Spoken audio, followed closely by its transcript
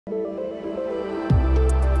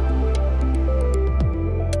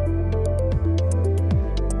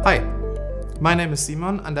My name is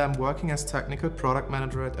Simon and I'm working as Technical Product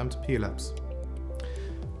Manager at m2p Labs.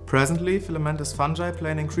 Presently, filamentous fungi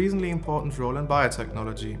play an increasingly important role in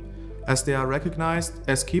biotechnology, as they are recognized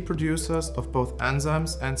as key producers of both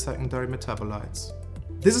enzymes and secondary metabolites.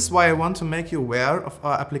 This is why I want to make you aware of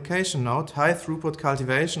our application note high throughput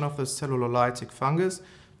cultivation of the cellulolytic fungus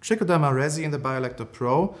Trichoderma reesei in the Bioreactor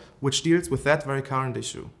Pro, which deals with that very current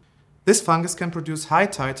issue. This fungus can produce high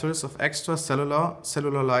titers of extracellular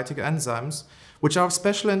cellulolytic enzymes, which are of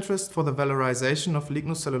special interest for the valorization of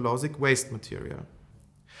lignocellulosic waste material.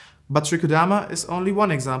 But Trichoderma is only one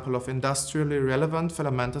example of industrially relevant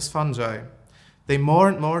filamentous fungi. They more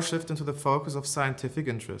and more shift into the focus of scientific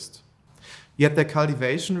interest. Yet their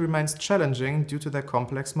cultivation remains challenging due to their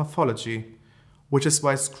complex morphology, which is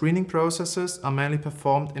why screening processes are mainly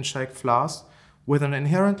performed in shake flasks with an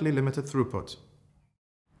inherently limited throughput.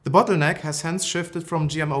 The bottleneck has hence shifted from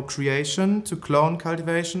GMO creation to clone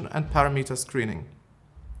cultivation and parameter screening.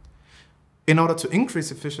 In order to increase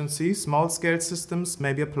efficiency, small-scale systems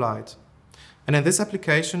may be applied. And in this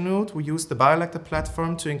application note, we use the Bioreactor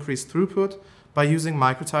platform to increase throughput by using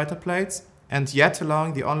microtiter plates and yet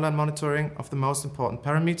allowing the online monitoring of the most important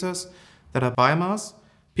parameters that are biomass,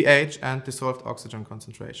 pH and dissolved oxygen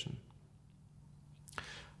concentration.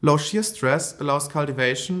 Low shear stress allows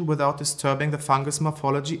cultivation without disturbing the fungus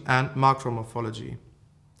morphology and macromorphology.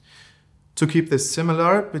 To keep this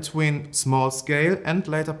similar between small scale and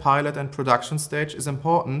later pilot and production stage is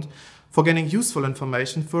important for gaining useful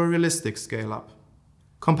information for a realistic scale-up.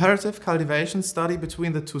 Comparative cultivation study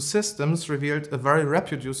between the two systems revealed a very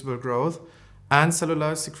reproducible growth and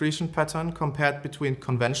cellular secretion pattern compared between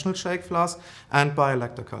conventional shake flasks and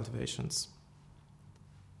Bioreactor cultivations.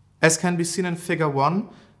 As can be seen in Figure 1,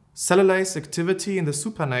 cellulase activity in the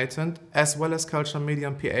supernatant as well as culture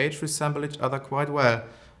medium pH resemble each other quite well,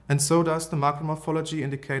 and so does the macromorphology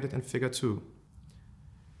indicated in Figure 2.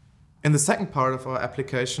 In the second part of our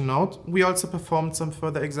application note, we also performed some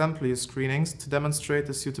further exemplary screenings to demonstrate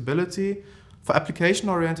the suitability for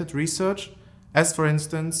application-oriented research, as for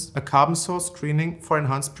instance a carbon source screening for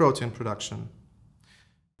enhanced protein production.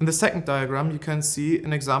 In the second diagram you can see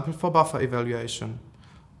an example for buffer evaluation,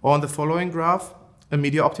 or in the following graph, a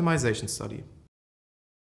media optimization study.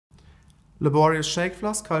 Laborious shake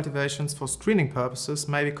flask cultivations for screening purposes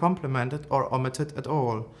may be complemented or omitted at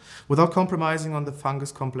all, without compromising on the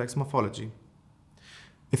fungus complex morphology.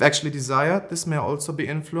 If actually desired, this may also be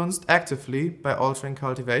influenced actively by altering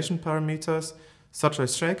cultivation parameters such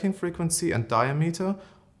as shaking frequency and diameter,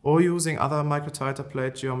 or using other microtiter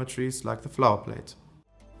plate geometries like the flower plate.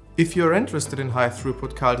 If you are interested in high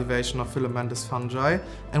throughput cultivation of filamentous fungi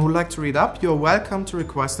and would like to read up, you are welcome to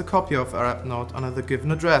request a copy of our app note under the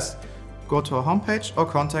given address. Go to our homepage or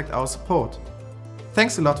contact our support.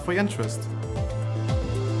 Thanks a lot for your interest.